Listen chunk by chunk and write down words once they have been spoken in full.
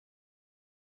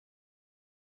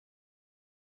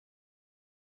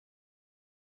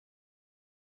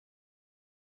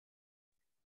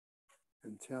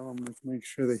And tell them to make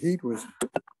sure the heat was.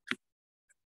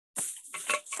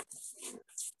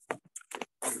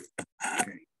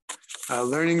 Okay.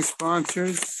 Learning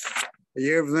sponsors. A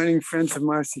year of learning, friends of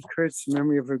Marcy Kurtz, in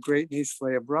memory of her great niece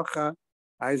Leah Bracha,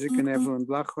 Isaac and Evelyn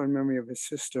Blachler, in memory of his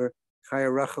sister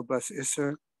Chaya Rachel Bas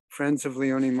Isser, friends of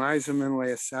Leonie Meiselman,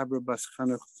 Leah Sabra Bas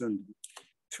Chanuch Zund.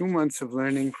 2 months of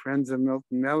learning, friends of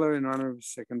Milton Meller, in honor of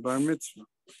his second bar mitzvah.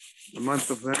 A month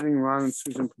of learning, Ron and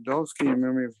Susan Podolsky, in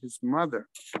memory of his mother,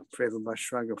 Fredel Bas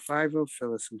Shraga Feivel,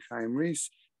 Phyllis and Chaim Reese,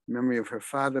 in memory of her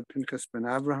father, Pinchas ben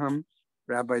Abraham,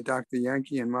 Rabbi Dr.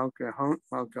 Yankee and Malka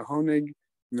Honig,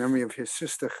 in memory of his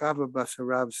sister Chava Bas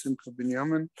Harav Simcha ben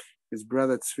Yamin, his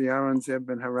brother Tzvi Aaron Zeb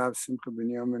ben Harav Simcha ben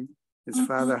Yamin, his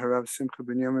father Harav Simcha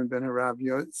ben Yamin ben Harav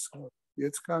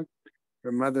Yitzchak,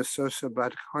 her mother Sosa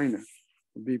Bat Choina.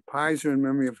 Be Pizer, in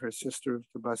memory of her sister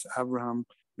Bas Abraham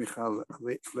Michal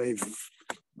Levi.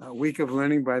 A week of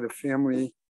learning by the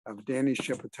family of Danny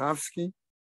Shepatovsky,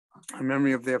 in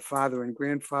memory of their father and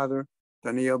grandfather,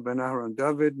 Daniel ben Aharon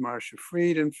David, Marcia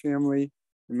Fried and family,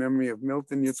 in memory of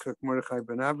Milton Yitzchak Mordechai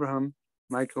ben Abraham,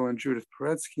 Michael and Judith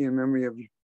Peretsky, in memory of, it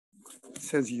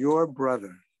says your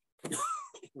brother.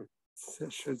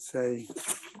 It should say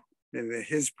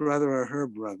his brother or her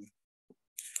brother.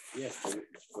 Yes,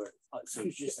 so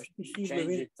just change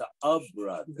it to a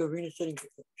brother.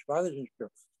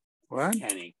 What?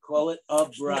 Kenny, call it a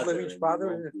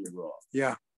brother.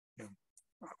 Yeah.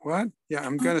 What? Yeah,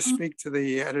 I'm going to speak to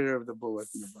the editor of the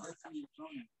bulletin about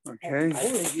it. Okay. I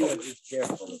think you have to be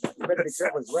careful. You better be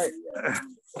careful, right?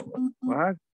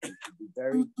 What? Be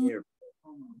very careful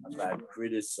about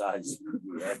criticizing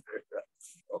the editor.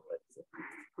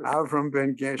 Avram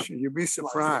Ben Gesher, you'd be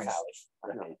surprised.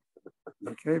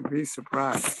 Okay, be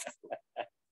surprised.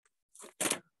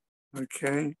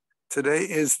 Okay, today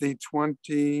is the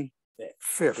 25th,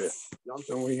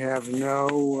 so we have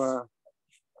no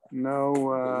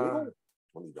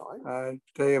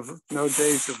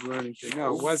days of learning.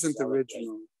 No, it wasn't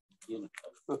original.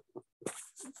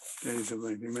 Days of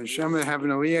learning. Menshama have an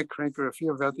aliyah, cranker a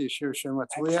few about the Yeshua Shem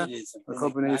Matzliah, the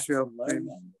Chobin Israel.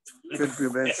 Good be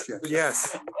best.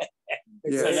 Yes.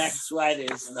 So that's why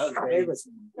there's no days.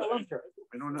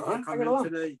 I don't know how come in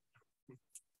today.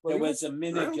 There was a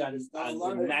minute on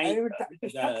the night.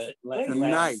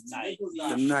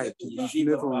 The night.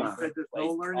 Middle night.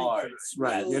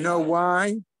 Right. You know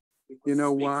why?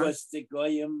 Because the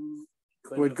Goyim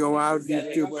would go out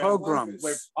and do pogroms.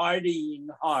 We're partying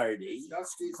hardy.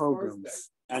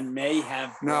 Pogroms. And may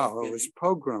have. No, it was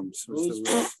pogroms.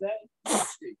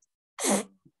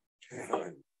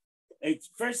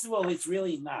 First of all, it's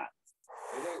really not.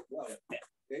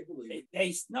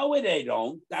 They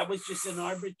don't. That was just an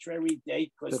arbitrary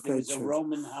date because there was a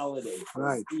Roman holiday.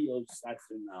 Right.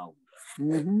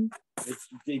 Mm-hmm.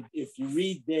 If you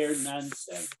read their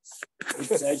nonsense, it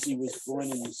says he was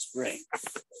born in the spring.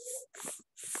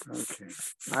 Okay.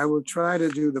 I will try to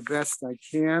do the best I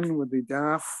can with the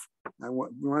daf. I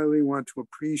really want to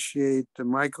appreciate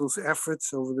Michael's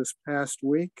efforts over this past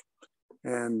week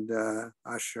and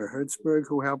Asher Hertzberg,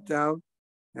 who helped out.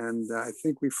 And I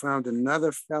think we found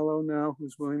another fellow now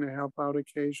who's willing to help out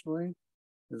occasionally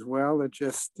as well. That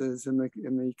just is in the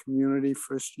community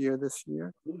first year this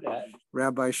year. Who that?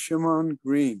 Rabbi Shimon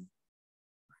Green.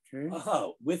 Okay.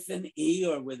 Oh, with an E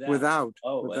or without? Without.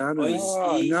 Oh, without an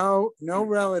E. No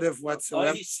relative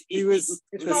whatsoever. He was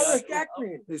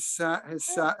his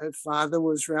father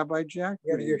was Rabbi Jack.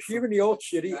 Yeah, the yeshiva in the old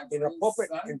city in a pulpit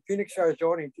in Phoenix,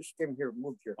 Arizona. He just came here,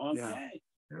 moved here. Okay.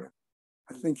 Yeah.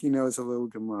 I think he knows a little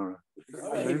Gemara.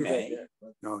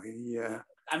 No, he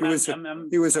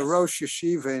was a Rosh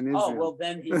Yeshiva in Israel. Oh, well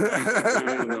then he. I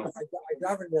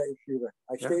davened that yeshiva.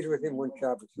 I stayed with him one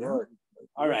Shabbos. Yeah.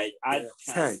 All right.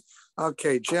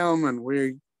 Okay, gentlemen,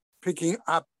 we're picking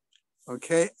up.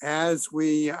 Okay,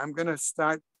 I'm going to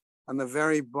start on the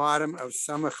very bottom of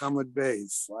Samach Hamud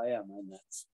Beis. Why am I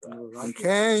not?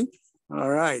 Okay. All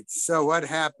right. So what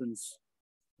happens?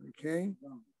 Okay.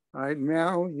 All right,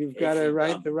 Mel, you've got to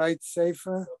write the right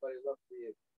sefer.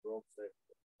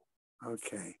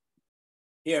 Okay.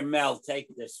 Here, Mel,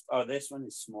 take this. Oh, this one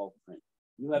is small print.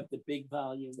 You have the big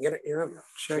volume.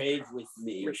 Trade with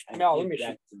me. Mel, let me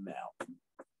that to Mel.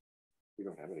 You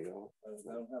don't have any at all?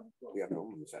 We have no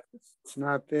one. It's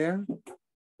not there?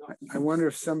 I wonder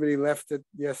if somebody left it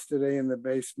yesterday in the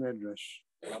base medrash.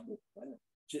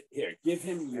 Here, give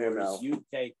him yours. You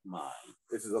take mine.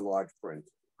 This is a large print.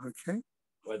 Okay.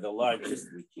 Or the largest.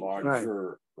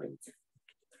 Larger print.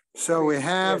 So we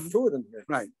have two of them here.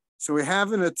 Right. So we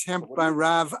have an attempt by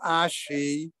Rav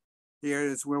Ashi. Here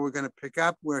is where we're going to pick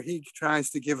up, where he tries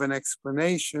to give an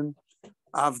explanation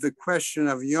of the question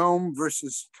of Yom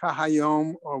versus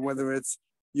Kahayom, or whether it's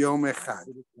Yom Echad.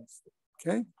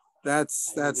 Okay,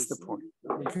 that's the point.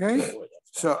 Okay,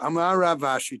 so Amar Rav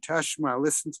Ashi Tashma,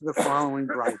 listen to the following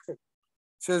bright. It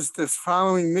says this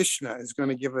following Mishnah is going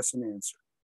to give us an answer.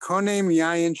 Konem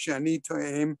yayin shani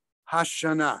to'em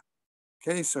hashana.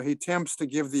 Okay, so he attempts to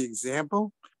give the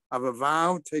example of a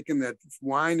vow taken that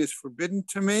wine is forbidden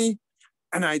to me,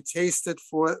 and I taste it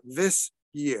for this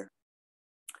year.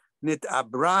 Nit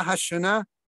abra hashana,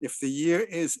 if the year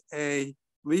is a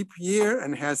leap year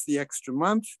and has the extra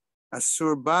month,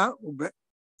 asurba ube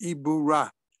ibura,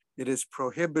 it is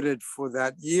prohibited for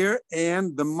that year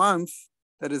and the month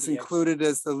that is included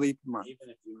as the leap month. Even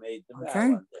if you made the vow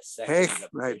Okay, on the second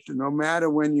right, no matter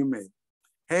when you made it.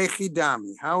 Hey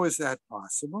chidami, how is that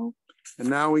possible? And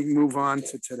now we move on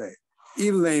to today.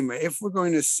 Ilema, if we're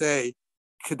going to say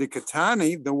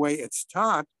kedikatani, the way it's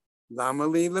taught,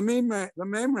 lamali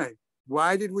lamemre.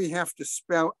 Why did we have to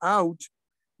spell out?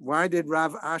 Why did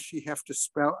Rav Ashi have to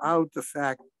spell out the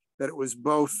fact that it was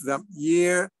both the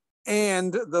year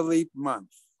and the leap month?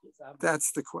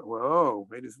 That's the question. Whoa,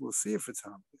 wait, we'll see if it's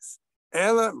obvious.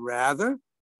 Ella, rather,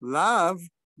 lav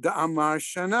the amar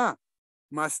shana.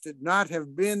 Must it not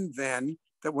have been then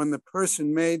that when the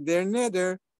person made their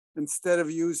neder, instead of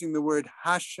using the word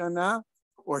hashana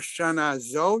or shana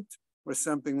zot or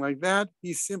something like that,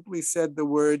 he simply said the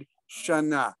word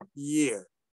shana, year,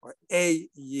 or a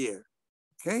year.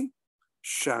 Okay?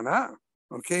 Shana.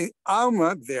 Okay?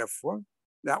 Alma, therefore,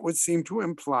 that would seem to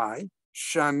imply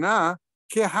shana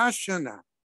kehashana.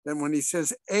 Then when he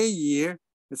says a year,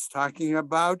 it's talking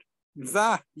about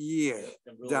the year.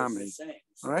 Dami.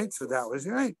 All right? So that was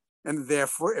right. And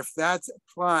therefore, if that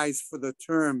applies for the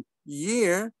term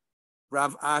year,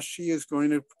 Rav Ashi is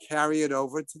going to carry it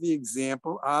over to the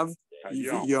example of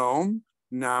Yom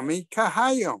Nami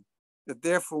Kahayom. That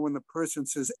therefore, when the person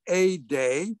says a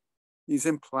day, he's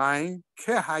implying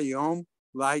Kahayom,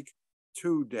 like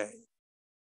 2 day.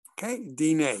 Okay,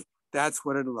 Dine. That's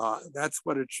what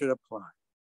it should apply.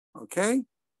 Okay?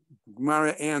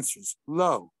 Gemara answers,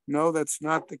 Lo. No, that's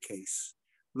not the case.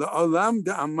 La'olam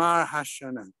de Amar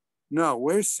Hashana. No,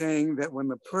 we're saying that when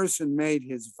the person made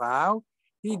his vow,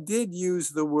 he did use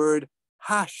the word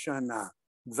Hashana,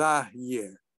 the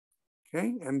year.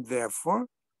 Okay, and therefore,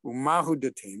 Umahu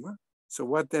Datema. So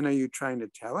what then are you trying to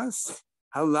tell us?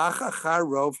 Halach achar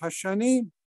rov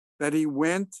hashanim, that he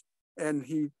went and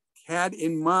he had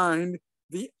in mind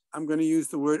I'm going to use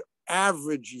the word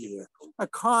average year, a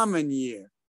common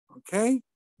year. Okay?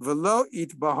 Velo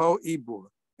itbaho ibur.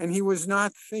 And he was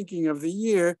not thinking of the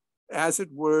year as it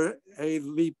were a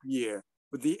leap year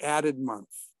with the added month.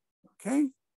 Okay?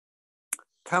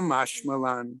 Kamash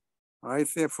malan. All right,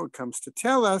 therefore comes to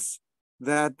tell us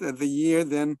that the year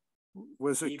then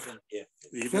was even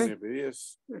if it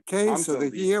is. Okay, so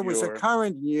the year was a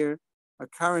current year, a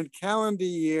current calendar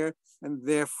year, and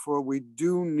therefore we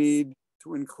do need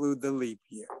to include the leap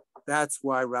year. That's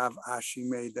why Rav Ashi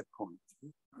made the point.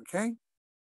 Okay?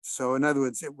 So in other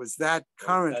words, it was that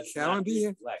current calendar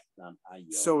year.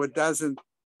 So it doesn't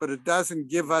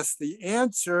give us the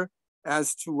answer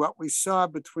as to what we saw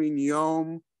between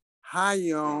Yom,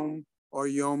 Hayom, or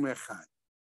Yom Echad.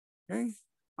 Okay?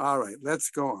 All right, let's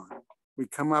go on. We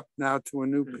come up now to a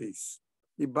new piece.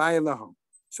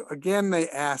 So again, they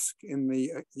ask in the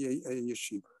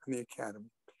yeshiva, in the academy.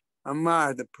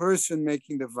 Amar, the person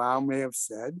making the vow may have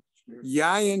said,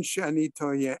 Yayin shani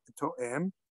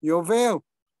to'em yovel,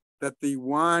 that the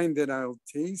wine that I'll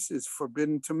taste is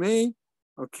forbidden to me,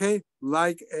 okay,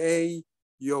 like a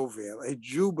yovel, a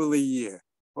jubilee year.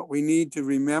 What we need to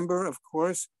remember, of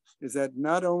course, is that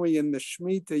not only in the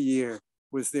Shemitah year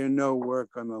was there no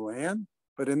work on the land,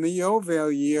 but in the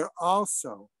Yovel year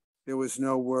also, there was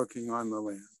no working on the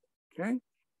land, okay?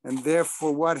 And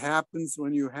therefore, what happens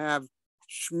when you have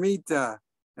Shemitah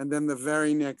and then the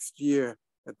very next year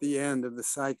at the end of the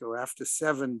cycle, after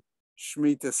 7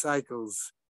 Shemitah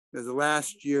cycles, the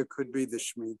last year could be the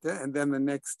Shemitah, and then the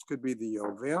next could be the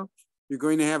Yovel. You're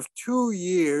going to have 2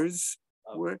 years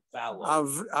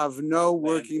of no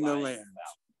working the land,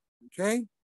 okay?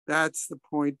 That's the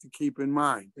point to keep in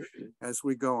mind as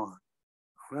we go on,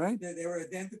 right? They were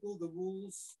identical, the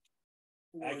rules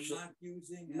for not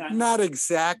using... Not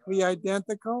exactly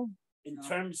identical. In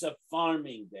terms of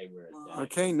farming, they were identical.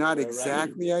 Okay, not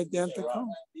exactly identical.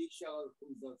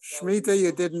 Shemitah,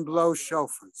 you didn't blow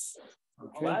shofars.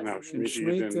 Okay? No,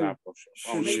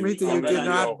 Shemitah, you did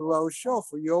not blow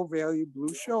shofar. Yovel, you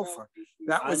blew shofar.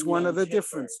 That was one of the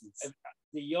differences.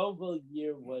 The Yovel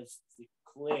year was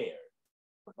declared.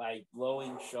 by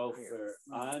blowing shofar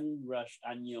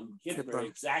on Yom Kippur,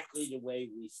 exactly the way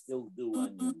we still do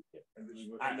on Yom Kippur,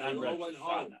 on Rosh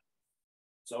Hashanah.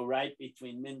 So right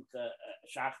between Mincha,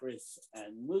 Shachris,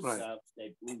 and Musaf,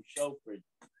 they blew shofar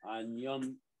on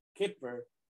Yom Kippur,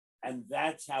 and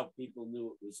that's how people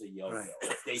knew it was a Yovel. Right.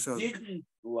 If they didn't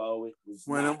blow, it was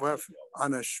not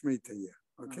on a Shemitah year.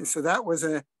 Okay, so that was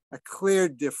a clear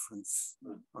difference.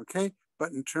 Okay,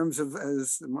 but in terms of,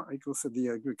 as Michael said, the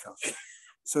agriculture.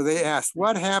 So they asked,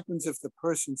 what happens if the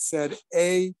person said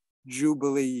a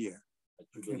Jubilee year? A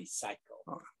Jubilee cycle.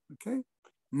 Okay.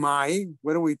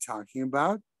 What are we talking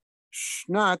about?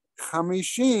 Shnat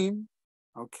Chamishim,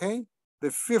 okay, the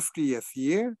 50th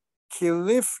year,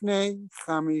 Kilifne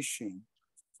Chamishim,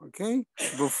 okay,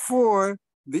 before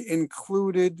the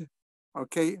included,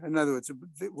 okay, in other words,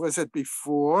 was it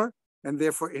before and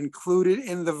therefore included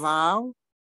in the vow?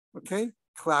 Okay,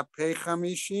 Klape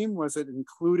Chamishim, was it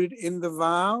included in the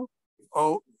vow?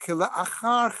 Oh, Kila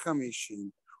Achar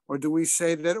Chamishim, or do we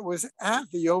say that it was at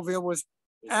the Yovel was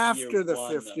after the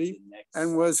 50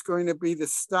 and was going to be the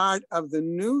start of the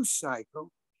new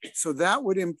cycle? So that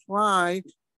would imply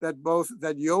that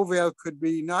that Yovel could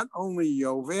be not only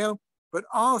Yovel, but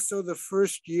also the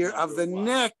first year of the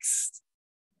next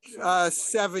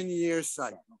 7-year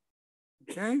cycle.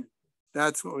 Okay,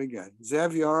 that's what we got.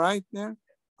 Zev, you all right there?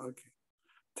 Okay.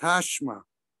 Tashma,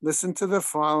 listen to the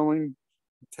following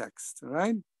text, all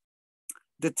right?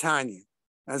 Detanya,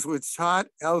 as we're taught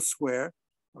elsewhere,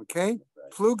 okay?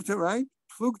 Plugta, right?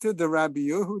 Plugta the Rabbi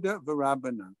Yehuda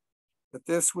v'Rabbanan. That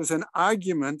this was an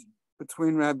argument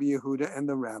between Rabbi Yehuda and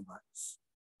the rabbis.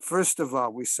 First of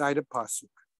all, we cite a pasuk,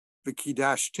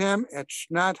 V'kidashtem et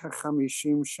shnat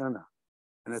hachamishim shana.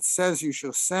 And it says you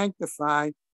shall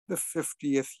sanctify the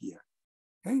 50th year.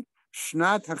 Okay?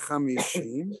 Shnat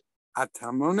hachamishim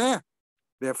atamoneh.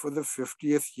 Therefore, the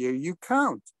 50th year you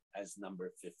count. As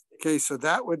number 50. Okay, so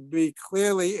that would be,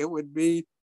 clearly, it would be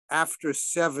after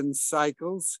 7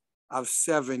 cycles of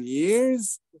 7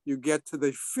 years, you get to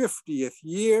the 50th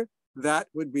year, that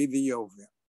would be the Yovel.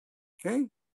 Okay,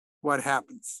 what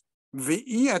happens?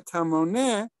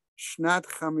 V'iyatamoneh shnat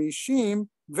chamishim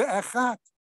ve'echat.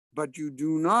 But you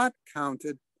do not count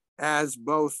it as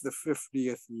both the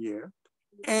 50th year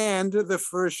and the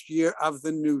first year of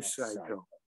the new cycle.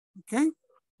 Okay,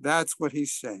 that's what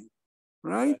he's saying,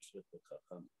 right?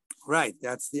 Right,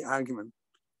 that's the argument.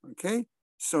 Okay,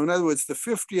 so in other words, the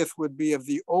 50th would be of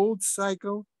the old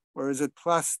cycle, or is it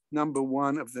plus number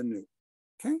 1 of the new?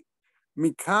 Okay,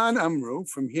 Mikan Amru,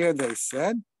 from here they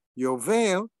said,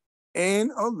 Yovel en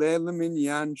oleh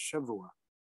leminyan shavua,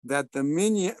 that the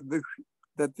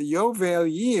Yovel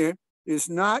year is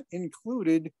not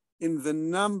included in the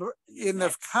number, in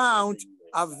the count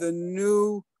of the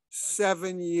new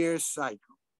 7-year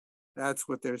cycle. That's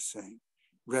what they're saying.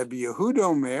 Rabbi Yehuda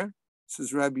Omer, this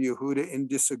is Rabbi Yehuda in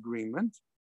disagreement,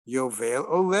 Yovel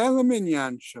oleh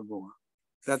leminyan shavua,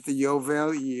 that the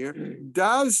Yovel year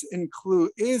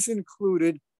is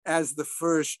included as the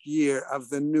first year of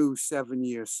the new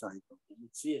 7-year cycle.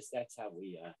 See, that's how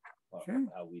we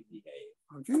how we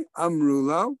behave. Okay,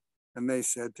 Amrulo, and they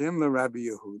said to him, the Rabbi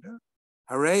Yehuda,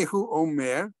 Harehu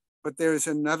Omer, but there is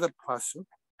another pasuk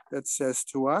that says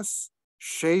to us,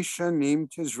 Sheishanim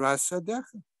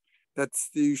tizrasadecha, that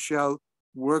you shall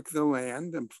work the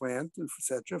land and plant,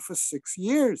 etc., for 6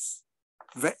 years.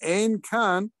 Ve'en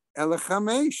kan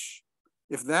elechamesh.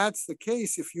 If that's the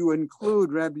case, if you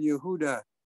include Rabbi Yehuda,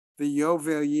 the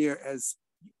Yovel year as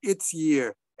its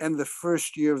year and the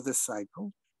first year of the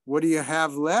cycle, what do you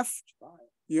have left?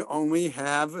 You only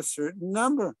have a certain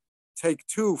number. Take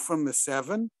 2 from the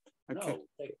 7. Okay.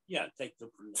 No, take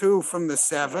 2 from the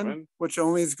 7, which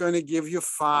only is going to give you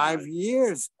 5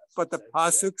 years. But the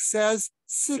pasuk says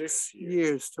 6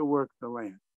 years to work the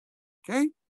land. Okay?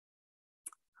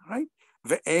 All right?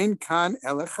 Ve'en kan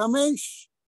elechamesh.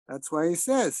 That's why he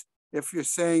says, if you're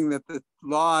saying that the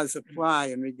laws apply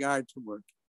in regard to work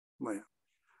land.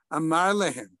 Amar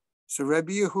lehem. So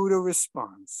Rabbi Yehuda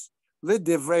responds,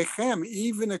 L'divrechem,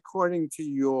 even according to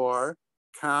your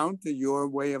count, your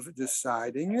way of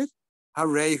deciding it,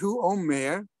 Harehu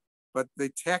Omer, but the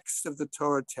text of the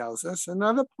Torah tells us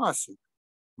another pasuk,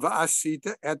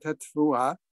 Va'asita et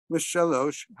hatvua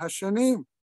l'shalosh hashanim,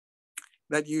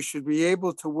 that you should be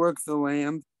able to work the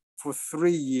land for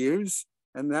 3 years,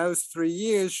 and those 3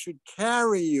 years should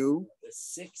carry you.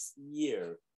 The 6th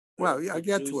year. Well, I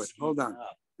get to it. Hold on.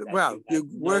 Well, you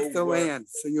work the land,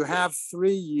 so you have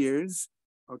 3 years,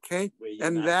 okay?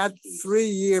 And that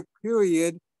 3-year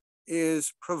period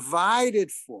is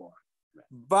provided for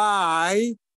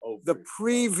by the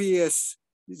previous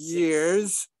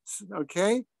years,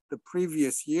 okay? The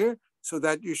previous year. so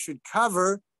that you should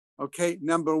cover, okay,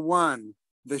 number one,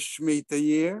 the Shemitah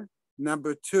year,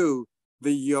 number two,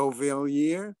 the Yovel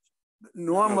year,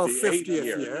 normal the 50th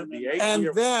year, and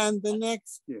then the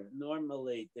next year.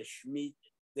 Normally, the Shemitah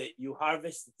that you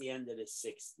harvest at the end of the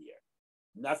 6th year.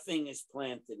 Nothing is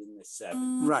planted in the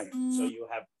 7th. Right. So you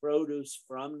have produce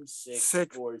from 6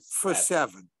 for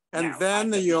 7. And now,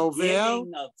 then the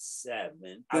Yovel. Of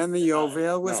 7. Then the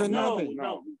Yovel was another.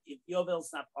 No,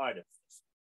 Yovel's not part of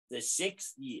this. The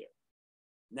 6th year.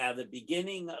 Now, the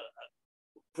beginning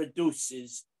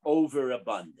produces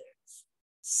overabundance.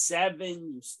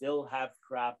 7, you still have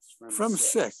crops from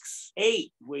 6.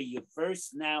 8, where you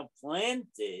first now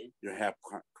planted, you have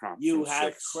crops. You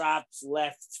have crops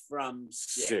left from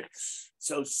 6.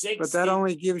 So 6. But that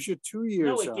only gives you 2 years.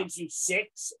 No, it gives you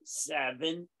 6,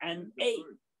 7, and 8.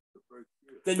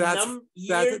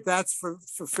 That's for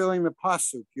fulfilling the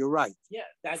pasuk. You're right. Yeah,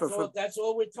 that's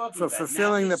all we're talking about. For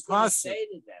fulfilling the pasuk.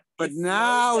 But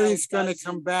now he's going to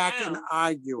come back and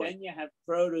argue it. Then you have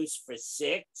produce for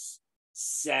 6,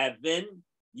 7,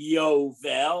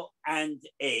 Yovel, and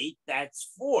 8. That's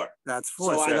 4. That's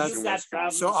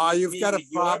 4. So you've got a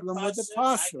problem with the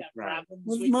pasuk. Right.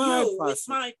 With my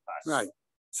pasuk. Right.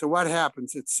 So what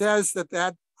happens? It says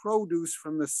that produce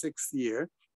from the 6th year,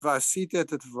 Vasita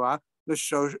Tetva, the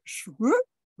Shalosh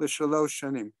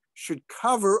Shanim, should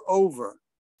cover over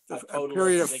a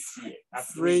period of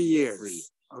 3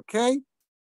 years. Okay?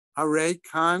 Hare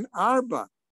Kan Arba.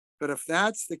 But if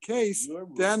that's the case,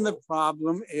 then the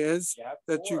problem is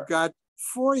that you got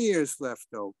 4 years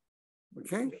left over.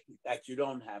 Okay? That you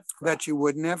don't have crops. That you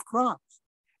wouldn't have crops.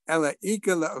 Ela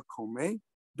ikala akome,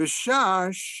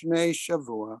 b'shar shnei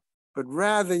shavua. But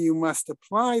rather you must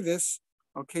apply this,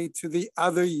 okay, to the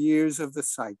other years of the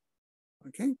cycle.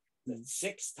 Okay?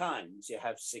 6 times you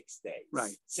have 6 days.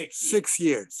 Right. 6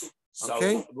 years.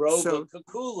 Okay? So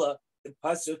Kakula, the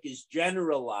pasuk is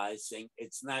generalizing.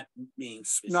 It's not being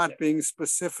specific. Not being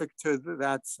specific to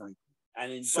that cycle.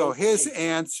 And so his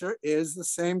answer is the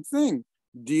same thing.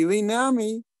 Dili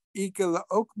nami ikala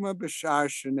okma b'shar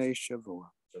shnei shavua.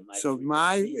 So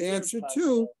my answer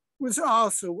too was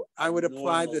also, I would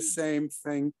apply the same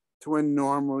thing to a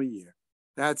normal year.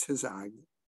 That's his argument.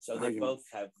 So they both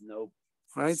have no.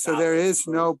 Right. So there is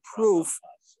no proof,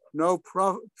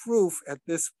 proof at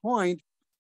this point.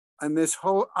 And this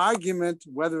whole argument,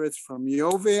 whether it's from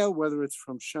Yovel, whether it's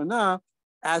from Shana,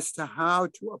 as to how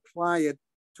to apply it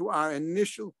to our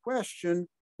initial question,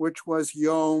 which was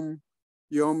Yom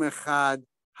Echad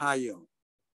Hayom.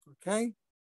 Okay?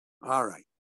 All right.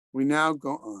 We now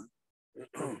go on.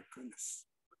 Oh, goodness.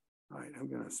 All right, I'm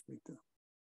going to speak to.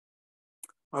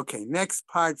 Okay, next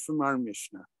part from our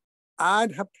Mishnah.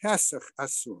 Ad HaPesach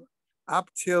Asur. Up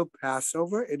till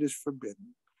Passover, it is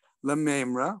forbidden.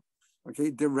 Lamemra.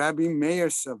 Okay, the Rabbi Meir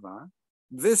Savar.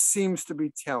 This seems to be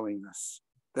telling us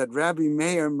that Rabbi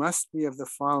Meir must be of the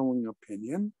following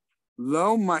opinion: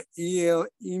 Lo ma'il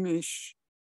imish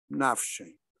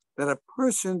nafshe, that a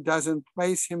person doesn't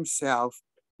place himself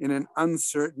in an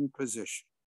uncertain position.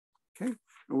 Okay,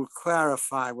 and we'll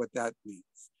clarify what that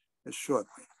means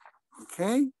shortly.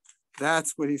 Okay,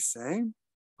 that's what he's saying.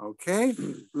 Okay,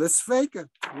 let's fake it,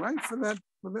 right? For the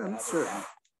uncertain,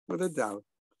 with a doubt.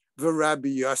 The Rabbi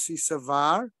Yossi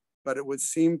Savar, but it would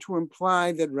seem to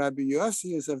imply that Rabbi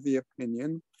Yossi is of the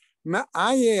opinion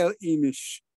Ma'ayel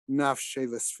imish nafshe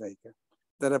l'sfeika,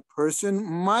 that a person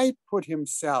might put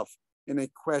himself in a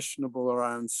questionable or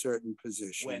uncertain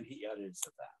position when he utters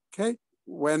that. Okay,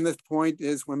 when the point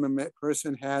is when the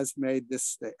person has made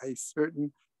this a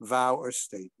certain vow or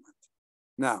statement.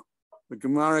 Now, the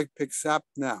Gemara picks up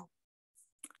now,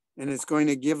 and it's going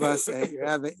to give us a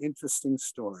rather interesting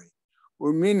story.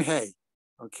 We're minhei,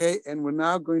 okay, and we're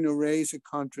now going to raise a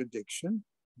contradiction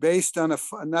based on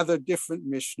another different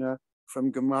Mishnah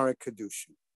from Gemara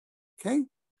Kedushin. Okay,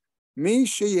 mi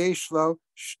sheyesh lo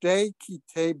shtei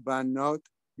kitei banot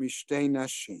mishtei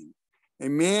nashim. A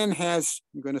man has,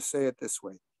 I'm going to say it this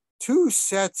way, 2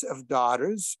 sets of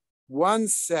daughters, one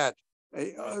set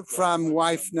from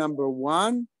wife number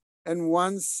 1 and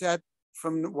one set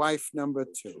from wife number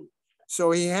 2.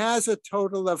 So he has a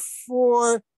total of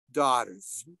 4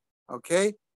 daughters,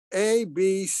 okay? A,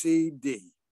 B, C,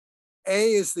 D.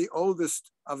 A is the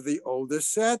oldest of the older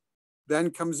set, then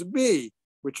comes B,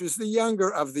 which is the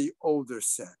younger of the older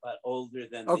set. But older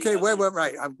than okay, wait,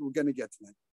 right, we're going to get to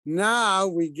that. Now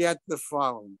we get the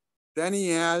following. Then he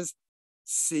has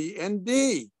C and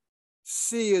D.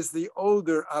 C is the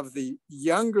older of the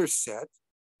younger set.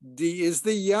 D is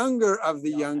the younger of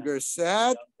the younger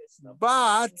set.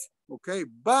 But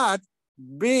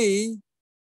B,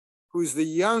 who's the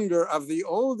younger of the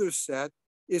older set,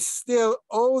 is still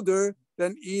older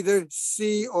than either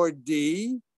C or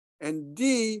D, and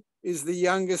D is the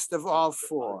youngest of all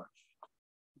four.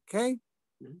 Okay?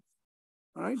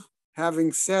 All right.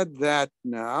 Having said that,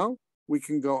 now we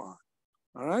can go on.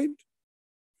 All right?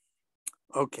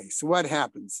 Okay, so what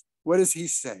happens? What does he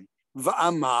say?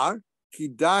 Va'amar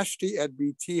kidashti et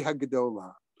biti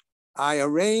hagdola. I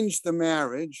arranged the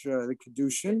marriage, the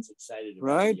kedushin,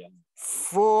 right,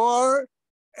 for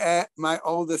my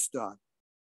oldest daughter.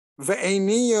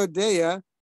 Ve'eni yodea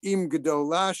im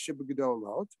gedola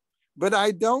sheb'gedolot. But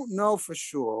I don't know for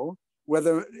sure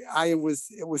whether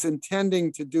it was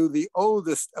intending to do the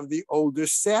oldest of the older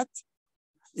set,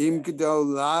 im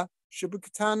gedola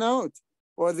sheb'ketanot,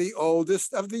 or the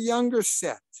oldest of the younger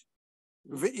set,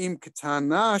 ve'im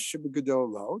ketana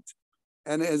sheb'gedolot.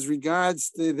 And as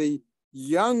regards to the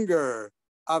younger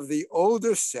of the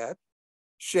older set,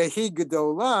 shehi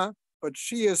gedola, but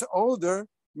she is older,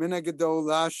 mina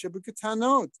gedola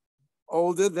sheb'ketanot,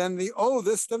 older than the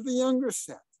oldest of the younger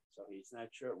set. So he's not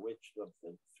sure which of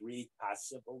the three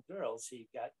possible girls he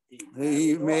got.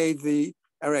 He made the,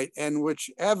 all right, and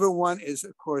whichever one is,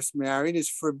 of course, married is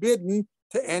forbidden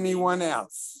to anyone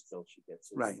else. Until she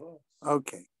gets a right. divorce.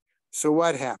 Okay. So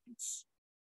what happens?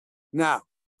 Now,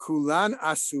 Kulan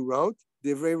Asurot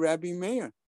Divrei Rabbi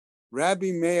Meir.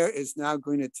 Rabbi Meir is now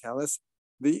going to tell us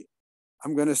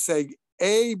I'm going to say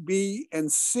A, B,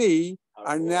 and C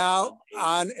are now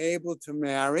unable to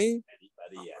marry.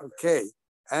 Okay.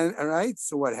 And all right,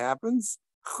 so what happens?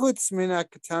 Chutz mina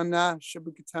katana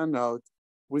sheb'ketanot,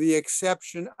 with the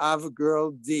exception of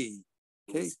girl D.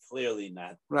 Okay. Who's clearly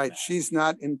not. Right, she's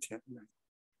not intent.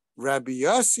 Rabbi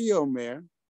Yossi Omer,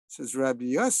 says Rabbi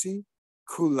Yossi,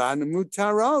 kulan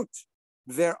mutarot.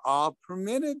 They're all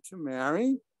permitted to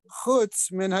marry.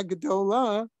 Chutz min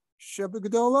hagdola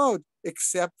sheb'gedolot,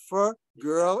 except for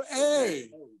girl A,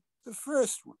 the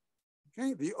first one.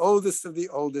 Okay, the oldest of the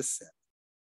oldest set.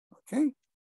 Okay,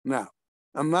 now,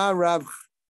 Amar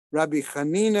Rabbi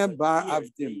Chanina bar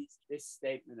Avdim. This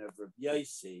statement of Rabbi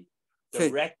Yossi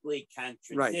directly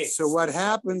contradicts. Right. So what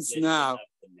happens now?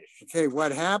 Okay,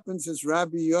 what happens is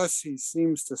Rabbi Yossi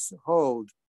seems to hold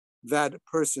that a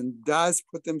person does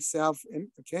put themselves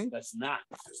in. Okay, that's not.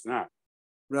 It's not.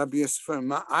 Rabbi Yossi,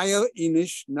 ma'ayel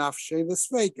inish nafshe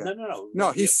l'sveika.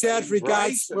 No, he said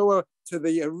regards to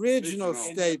the original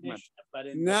statement.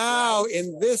 Now,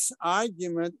 in this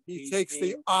argument, he takes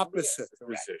the opposite.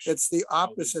 It's the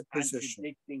opposite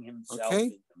position.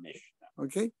 Okay?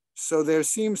 Okay? So there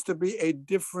seems to be a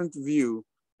different view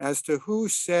as to who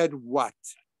said what.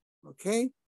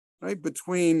 Okay? Right?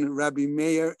 Between Rabbi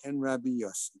Meir and Rabbi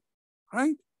Yossi.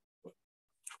 Right?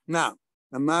 Now,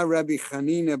 Amar Rabbi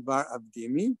Chanina bar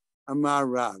Avdimi, Amar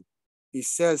Rav. He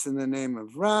says in the name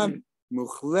of Rav,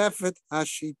 Muchlefet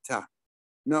Hashita.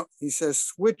 No, he says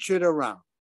switch it around.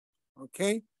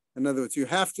 Okay? In other words, you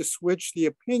have to switch the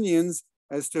opinions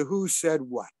as to who said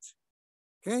what.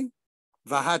 Okay?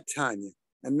 Vahatanya.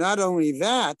 And not only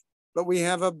that, but we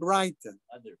have a Braita.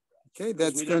 Okay,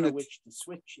 that's going to which to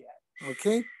switch yet.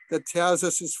 Okay, that tells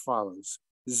us as follows.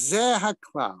 Zeh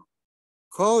haklal,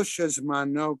 kol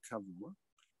shezmano kavua.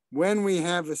 When we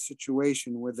have a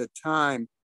situation where the time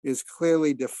is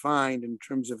clearly defined in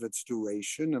terms of its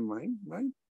duration, am I right?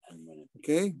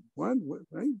 Okay, what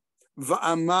right?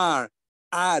 Va'amar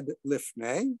ad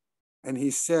lifnei, and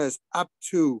he says up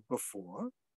to before,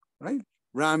 right?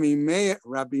 Rabbi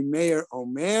Meir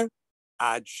Omer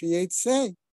ad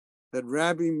say that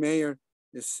Rabbi Meir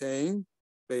is saying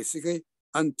basically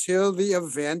until the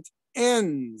event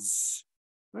ends,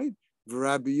 right?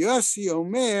 Rabbi Yossi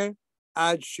Omer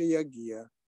ad sheyagia,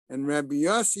 and Rabbi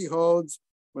Yossi holds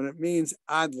when it means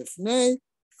ad lifnei,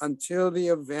 until the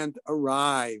event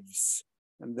arrives.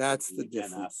 And that's the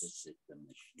difference.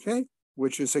 Okay?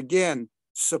 Which is, again,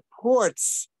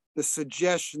 supports the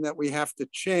suggestion that we have to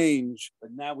change.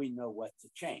 But now we know what to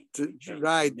change.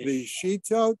 Right, the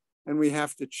shitot, and we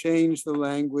have to change the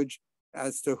language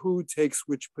as to who takes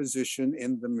which position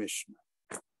in the Mishnah.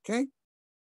 Okay?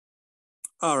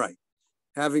 All right.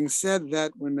 Having said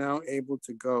that, we're now able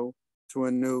to go to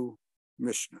a new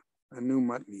Mishnah, a new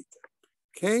Matnita.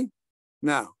 Okay?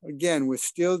 Now, again, we're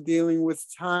still dealing with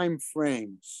time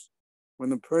frames when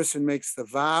the person makes the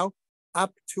vow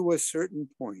up to a certain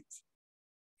point.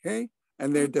 Okay?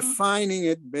 And they're defining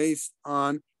it based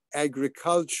on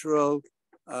agricultural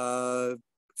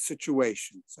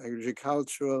situations,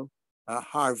 agricultural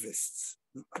harvests.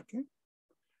 Okay?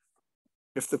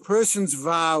 If the person's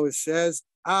vow says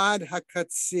ad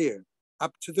hakatsir,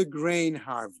 up to the grain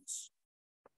harvest,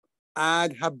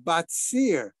 ad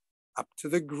habatsir, up to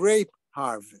the grape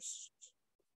harvest,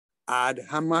 ad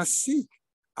hamasik,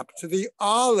 up to the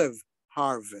olive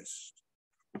harvest.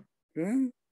 Okay?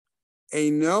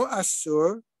 Eino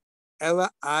asur ela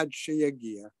ad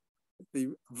sheyagia.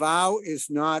 The vow is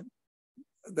not,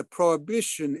 the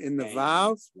prohibition in the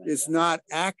vow is not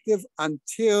active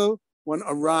until one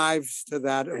arrives to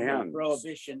that event. The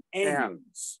prohibition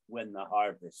ends when the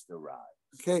harvest arrives.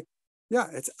 Okay, yeah,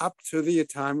 it's up to the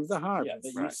time of the Yeah,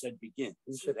 harvest. but you said begin.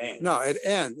 It ends. No, it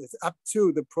ends. It's up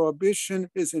to, the prohibition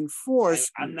is in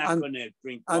force I'm not going to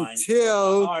drink wine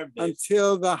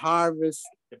until the harvest.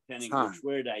 Depending time. which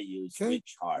word I use, Okay.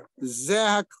 which harvest.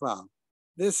 Zeh haklal.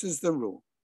 This is the rule.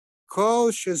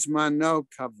 Kol shezmano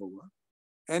kavua.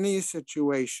 Any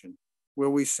situation where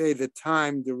we say the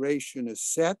time duration is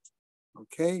set,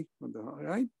 okay,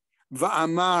 right?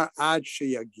 Va'amar ad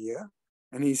sheyagia,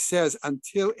 and he says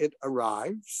until it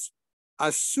arrives.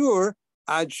 Asur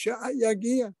ad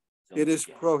sheyagia. It is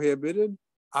prohibited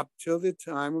up till the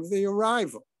time of the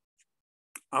arrival.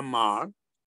 Amar,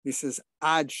 he says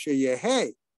ad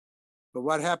sheyehe. But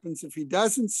what happens if he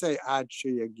doesn't say ad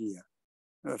sheyagia?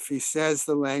 If he says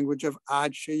the language of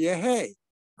ad sheyehe,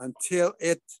 until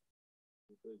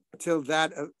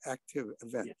that active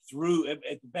event. Yeah, through,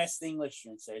 the best English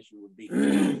translation would be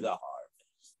through the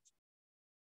harvest.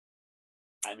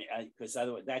 I mean, because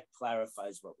otherwise that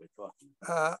clarifies what we're talking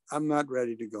about. I'm not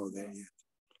ready to go there yet.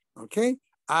 Okay,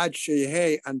 ad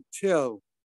sheyehe, until,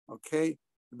 okay,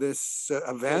 this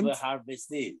event. Until the harvest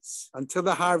is. Until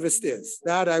the harvest is.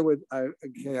 That I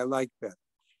like that.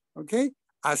 Okay,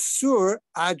 asur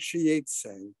ad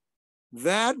sheyetzeh.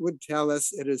 That would tell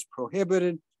us it is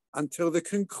prohibited until the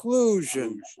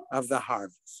conclusion of the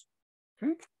harvest.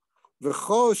 Okay?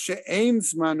 V'chol she'ein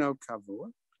zmano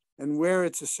kavua, and where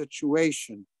it's a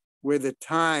situation where the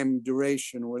time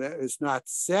duration is not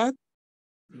set,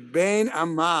 bein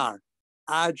amar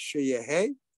ad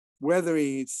sheyehe, whether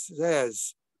he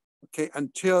says, okay,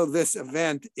 until this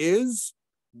event is,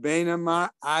 bein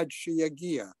amar ad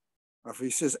sheyagia, or if he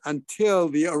says until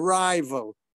the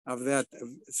arrival of that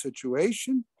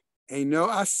situation, eino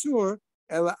asur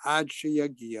ela ad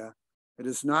sheyagia. It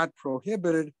is not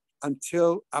prohibited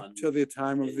until up to the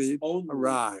time of the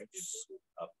arrives.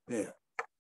 There.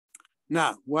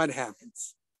 Now, what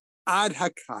happens? Ad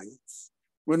hakayitz.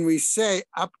 When we say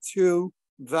up to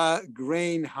the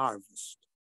grain harvest,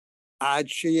 ad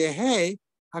sheyehe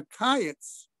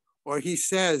hakayitz, or he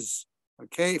says,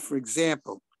 okay, for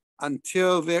example,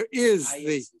 until there is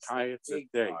the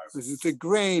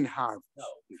grain harvest. No,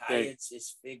 kayitz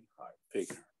is fig harvest.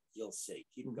 Fig. You'll see.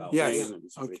 Keep going. Yes.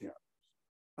 Okay.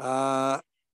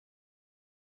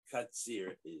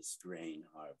 Katsir is grain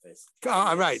harvest.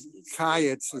 All right.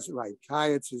 Kayitz is right.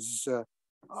 Kayitz is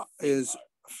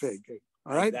fig.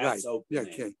 All right. Right. Yeah.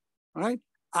 Okay. All right.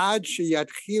 Ad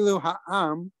sheyatchilu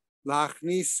ha'am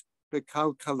lachnis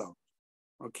bekalkalo.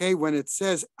 Okay. When it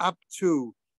says up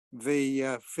to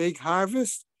the fig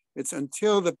harvest, it's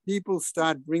until the people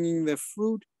start bringing the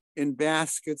fruit in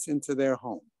baskets into their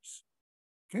homes.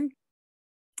 Okay.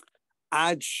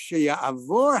 Ad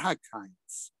sheyavor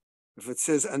hakayitz. If it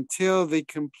says until the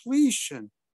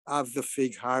completion of the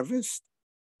fig harvest,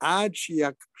 ad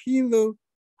sheyakpilu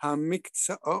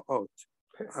hamikzaot.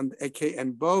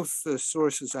 And both the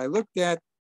sources I looked at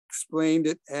explained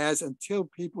it as until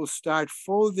people start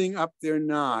folding up their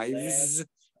knives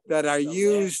that are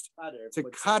used to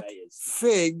cut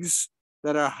figs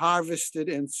that are harvested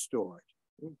and stored.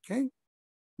 Okay?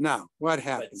 Now, what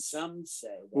happens? But some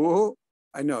say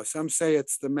I know, some say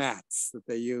it's the mats that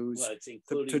they use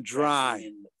to dry.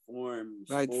 In the forms,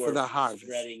 right, for the harvest.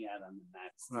 Spreading out on the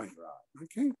mats to dry.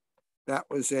 Okay, that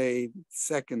was a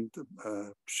second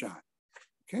shot.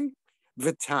 Okay,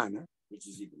 Vitana. Which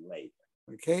is even later.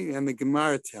 Okay, and the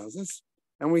Gemara tells us,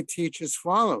 and we teach as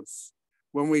follows.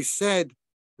 When we said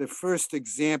the first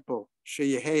example,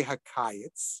 Sheyehe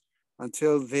HaKayitz,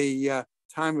 until the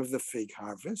time of the fig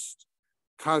harvest,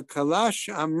 Kalkalash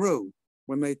Amru,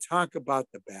 when they talk about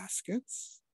the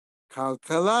baskets,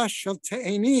 Kalkala shel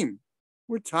te'enim,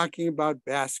 we're talking about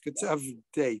baskets of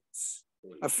dates,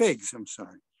 of figs, I'm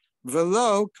sorry.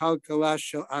 Velo kalkala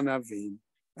shel anavim,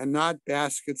 and not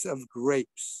baskets of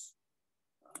grapes.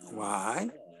 Why?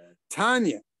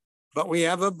 Tanya, but we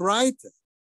have a braita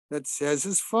that says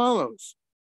as follows.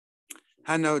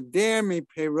 Hanoder mi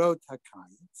perot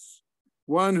hakayitz,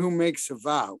 one who makes a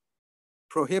vow,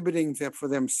 prohibiting them for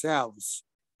themselves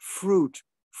fruit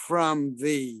from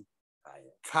the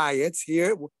kayitz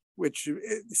here, which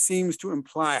seems to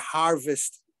imply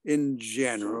harvest in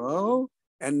general,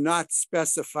 and not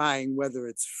specifying whether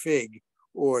it's fig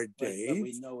or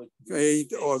date,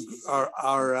 or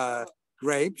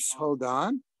grapes. Hold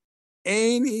on.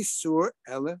 Ein isur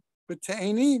ele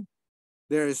b'te'enim.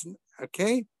 there is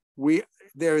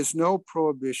there is no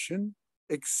prohibition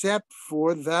except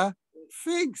for the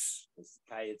figs.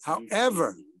 However,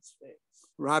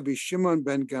 Rabbi Shimon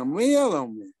ben Gamliel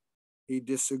Omer, he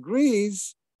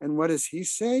disagrees, and what does he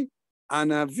say?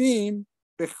 Anavim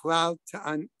bichlal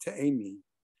ta'eni,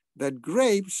 that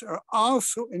grapes are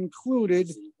also included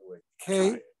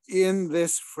in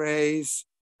this phrase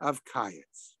of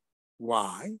kayetz.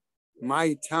 Why?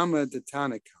 My tama de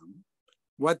Tanakam.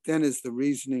 What then is the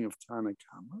reasoning of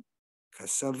Tanakama?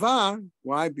 Kasavar.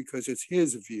 Why? Because it's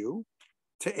his view.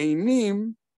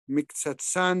 Te'enim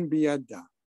miktsatsan biyada,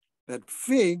 that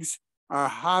figs are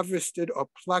harvested or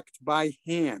plucked by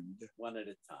hand. One at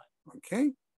a time. Okay?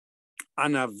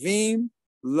 Anavim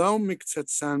lo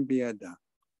miktsatsan biyada.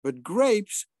 But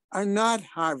grapes are not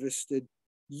harvested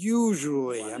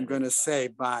usually, I'm going to say,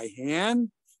 by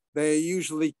hand. They are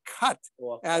usually cut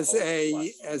as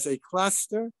a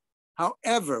cluster.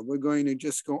 However, we're going to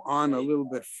just go on a little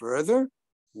bit further.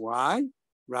 Why?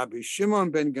 Rabbi Shimon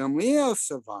ben Gamliel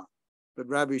Savar. But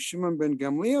Rabbi Shimon ben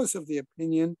Gamliel is of the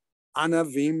opinion,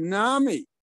 Anavim Nami,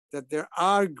 that there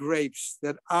are grapes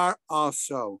that are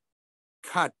also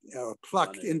cut or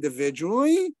plucked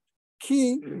individually.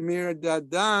 Ki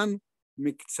mirdadan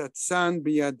miktsatsan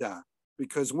biyada.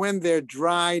 Because when they're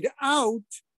dried out,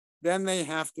 then they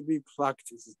have to be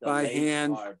plucked by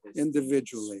hand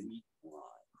individually.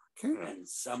 Okay. And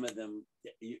some of them,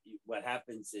 what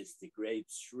happens is the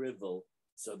grapes shrivel,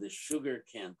 so the sugar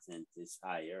content is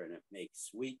higher and it makes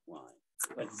sweet wine.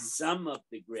 But some of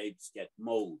the grapes get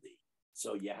moldy,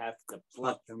 so you have to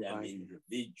pluck them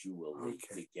individually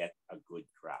to get a good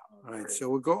crop. All right, so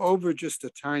we'll go over just a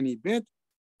tiny bit.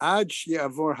 Ad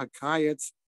shi'avor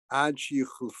hakayetz, ad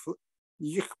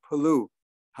yichpalu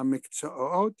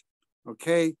hamiktsa'ot.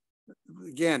 Okay,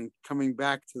 again, coming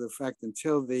back to the fact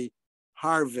until the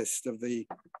harvest of the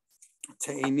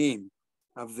te'enim,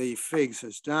 of the figs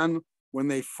is done, when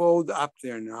they fold up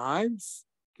their knives.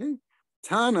 Okay,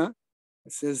 Tana,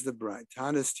 it says the bride,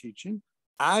 Tana's teaching,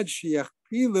 ad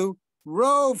shiachpilu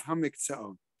rov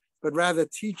hamiktsa'ot, but rather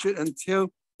teach it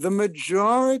until the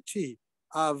majority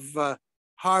of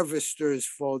harvesters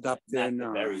fold up their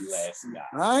knives. The very last guy.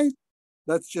 Right?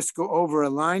 Let's just go over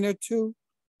a line or two.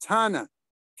 Tana,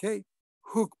 okay,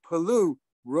 hukpalu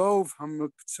rov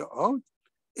hamiktsa'ot.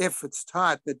 If it's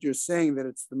taught that you're saying that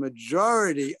it's the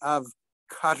majority of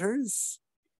cutters,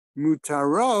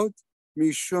 mutarot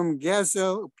mishum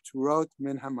gezel upturot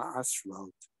min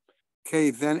ha'ma'asrot. Okay,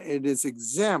 then it is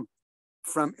exempt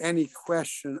from any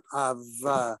question of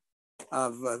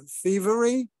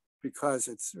thievery, because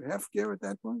it's hefker at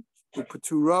that point.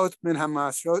 Upturot min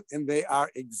ha'ma'asrot, and they are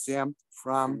exempt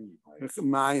from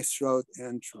ma'asrot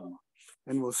and truma.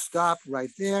 And we'll stop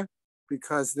right there,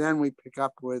 because then we pick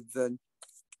up with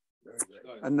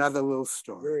another little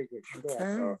story. Very good.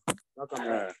 Okay. Welcome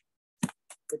back.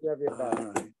 Good to have you back. All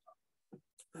right.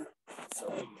 So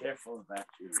be careful about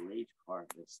your late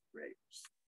harvest grapes.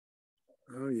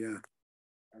 Oh yeah.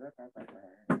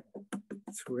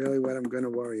 It's really what I'm going to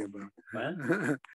worry about. What?